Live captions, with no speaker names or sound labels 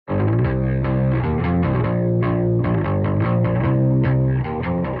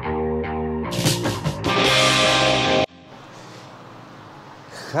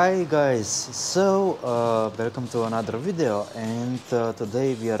Hi guys, welcome to another video, and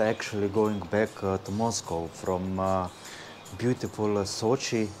today we are actually going back to Moscow from beautiful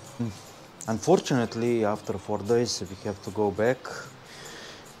Sochi. Unfortunately, after 4 days we have to go back,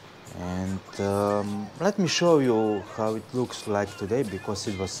 and let me show you how it looks like today because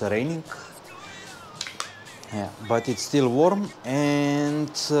it was raining. Yeah, but it's still warm, and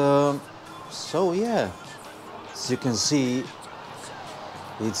as you can see,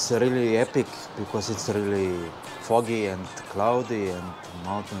 it's really epic because it's really foggy and cloudy, and the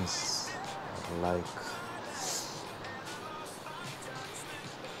mountains are like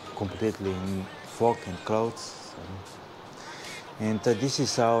completely in fog and clouds. And this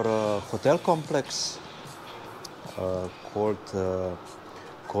is our hotel complex called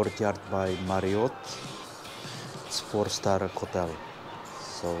Courtyard by Marriott. It's 4-star hotel.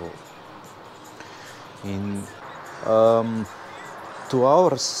 So in 2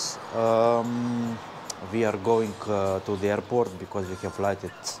 hours we are going to the airport because we have flight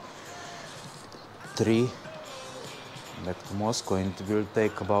at 3 back to Moscow, and it will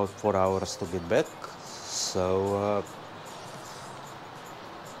take about 4 hours to get back. So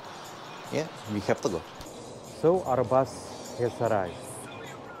yeah, we have to go. So our bus has arrived.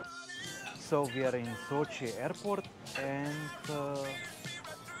 So we are in Sochi airport, and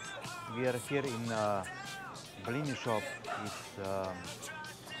we are here in Blini shop. It's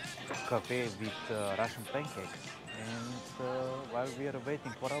cafe with Russian pancakes, and while we are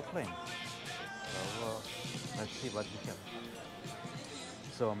waiting for our plane. So let's see what we have.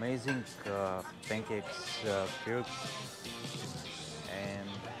 So amazing pancakes, filled, and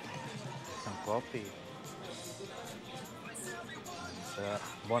some coffee. And,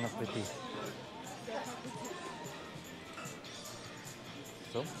 bon appetit.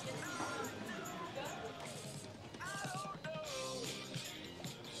 So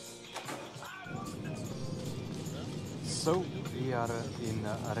So we are in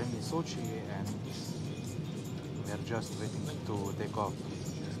Areni Sochi, and we are just waiting to take off.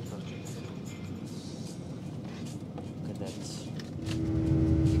 Just look at that.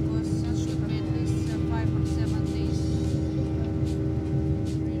 Because it should be at least 5 or 7 days.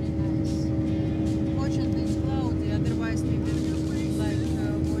 Really nice. Fortunately, it's cloudy, otherwise we will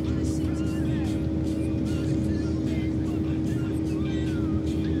watch the city.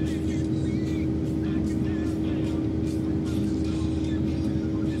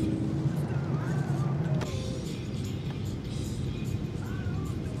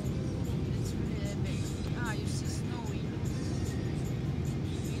 It's really epic. Ah, you see snowy.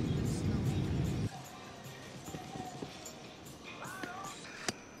 Winter snowy.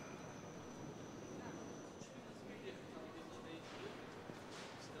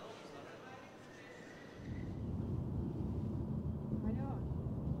 Алло.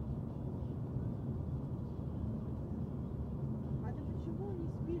 А ты почему не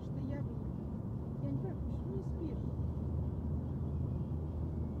спишь-то? Я не знаю, почему не спишь?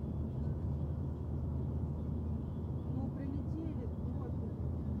 Ну, прилетели, вот.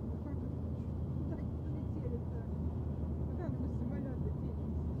 Ну, как это? Куда они полетели-то? Куда мы на самолет денемся?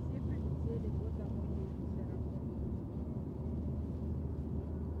 Все прилетели, вот домой едем, все работают.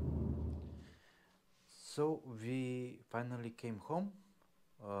 So we finally came home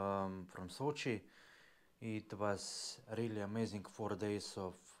from Sochi. It was really amazing 4 days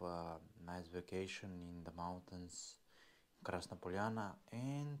of nice vacation in the mountains, Krasnopolyana,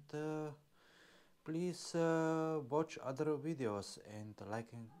 and please watch other videos and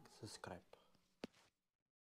like and subscribe.